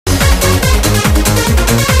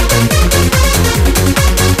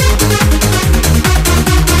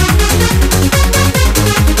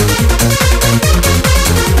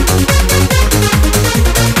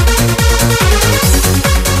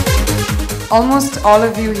Almost all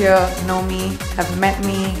of you here know me, have met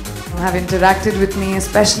me, have interacted with me,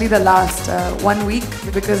 especially the last 1 week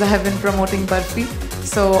because I have been promoting Barfi.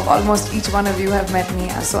 So almost each one of you have met me.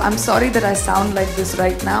 So I'm sorry that I sound like this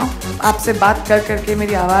right now. आपसे बात कर करके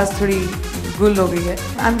मेरी आवाज़ थोड़ी गुल हो गई है.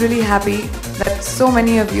 I'm really happy that so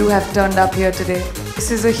many of you have turned up here today.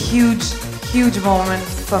 This is a huge moment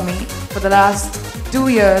for me. For the last 2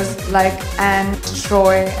 years, like Anne,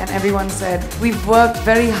 Troy and everyone said, we've worked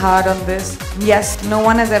very hard on this. Yes, no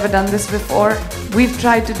one has ever done this before. We've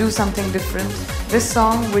tried to do something different. This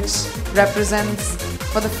song, which represents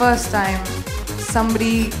for the first time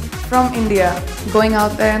somebody from India going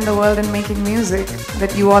out there in the world and making music,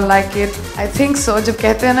 that you all like it. I think so. जब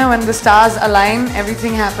कहते हैं ना, when the stars align,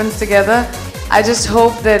 everything happens together. I just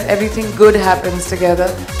hope that everything good happens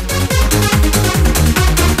together.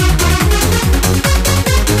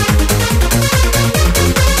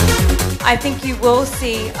 I think you will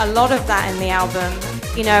see a lot of that in the album.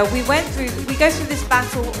 You know, we go through this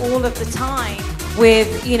battle all of the time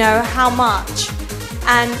with, you know, how much.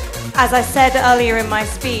 And as I said earlier in my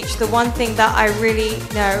speech, the one thing that I really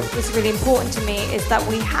know was really important to me is that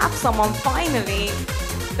we have someone finally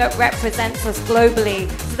that represents us globally.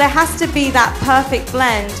 So there has to be that perfect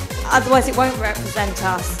blend, otherwise it won't represent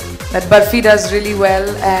us. That Barfi does really well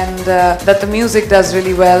and that the music does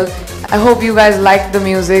really well. I hope you guys like the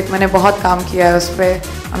music. मैंने बहुत काम किया है उस पे,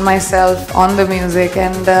 on myself, on the music,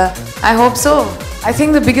 and I hope so. I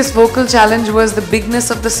think the biggest vocal challenge was the bigness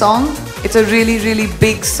of the song. It's a really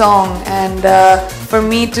big song, and for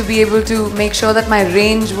me to be able to make sure that my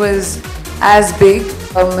range was as big,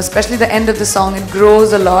 especially the end of the song, it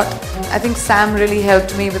grows a lot. I think Sam really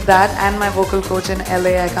helped me with that, and my vocal coach in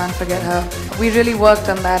LA, I can't forget her. We really worked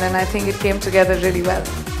on that, and I think it came together really well.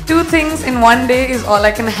 2 things in 1 day is all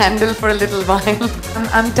I can handle for a little while.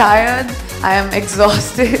 I'm tired, I am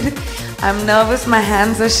exhausted, I'm nervous, my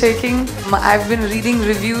hands are shaking. I've been reading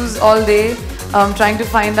reviews all day, trying to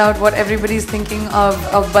find out what everybody's thinking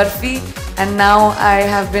of Barfi, and now I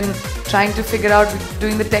have been trying to figure out,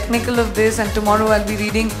 doing the technical of this, and tomorrow I'll be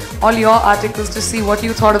reading all your articles to see what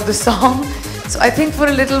you thought of the song. So I think for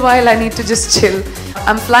a little while I need to just chill.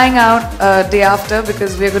 I'm flying out day after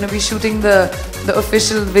because we're going to be shooting the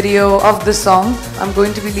official video of the song. I'm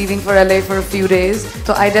going to be leaving for LA for a few days.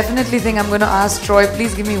 So I definitely think I'm going to ask Troy,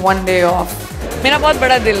 please give me 1 day off. मेरा बहुत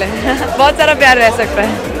बड़ा दिल है, बहुत सारा प्यार रह सकता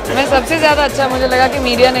है. मैं सबसे ज़्यादा अच्छा मुझे लगा कि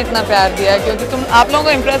मीडिया ने इतना प्यार दिया, क्योंकि आप लोगों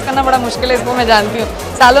को इम्प्रेस करना बड़ा मुश्किल है, इसको मैं जानती हूँ.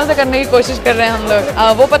 सालों से करने की कोशिश कर रहे हैं हम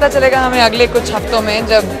लोग. वो पता चलेगा हमें अगले कुछ हफ्तों में,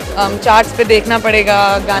 जब चार्ट्स पे देखना पड़ेगा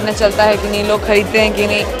गाना चलता है कि नहीं, लोग खरीदते हैं कि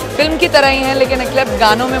नहीं. फिल्म की तरह ही है, लेकिन एक्चुअली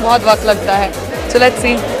गानों में बहुत वक्त लगता है. So let's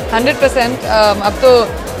see. 100% अब तो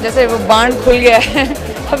जैसे वो बांध खुल गया है,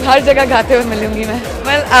 अब हर जगह गाते हुए मिलूंगी मैं.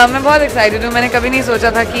 मैं बहुत एक्साइटेड हूँ. मैंने कभी नहीं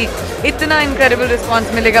सोचा था कि इतना इनक्रेडिबल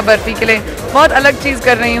रिस्पांस मिलेगा बर्फी के लिए. बहुत अलग चीज़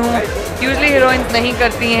कर रही हूँ, यूजुअली हीरोइंस नहीं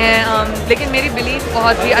करती हैं, लेकिन मेरी बिलीफ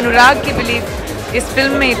बहुत थी, अनुराग की बिलीफ इस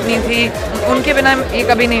फिल्म में इतनी थी, उनके बिना ये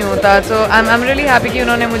कभी नहीं होता. सो आई एम रियली हैप्पी कि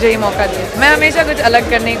उन्होंने मुझे ये मौका दिया. मैं हमेशा कुछ अलग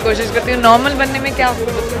करने की कोशिश करती हूँ. नॉर्मल बनने में क्या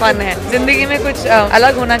फन है, ज़िंदगी में कुछ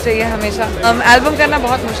अलग होना चाहिए हमेशा. एल्बम करना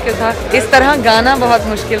बहुत मुश्किल था, इस तरह गाना बहुत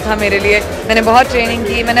मुश्किल था मेरे लिए. मैंने बहुत ट्रेनिंग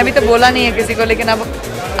की. मैंने अभी तो बोला नहीं है किसी को, लेकिन अब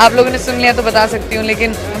आप लोगों ने सुन लिया तो बता सकती हूँ.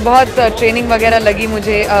 लेकिन बहुत ट्रेनिंग वगैरह लगी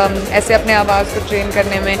मुझे ऐसे अपने आवाज़ को ट्रेन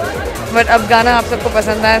करने में. बट अब गाना आप सबको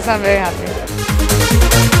पसंद आया, सो आई एम वेरी हैप्पी.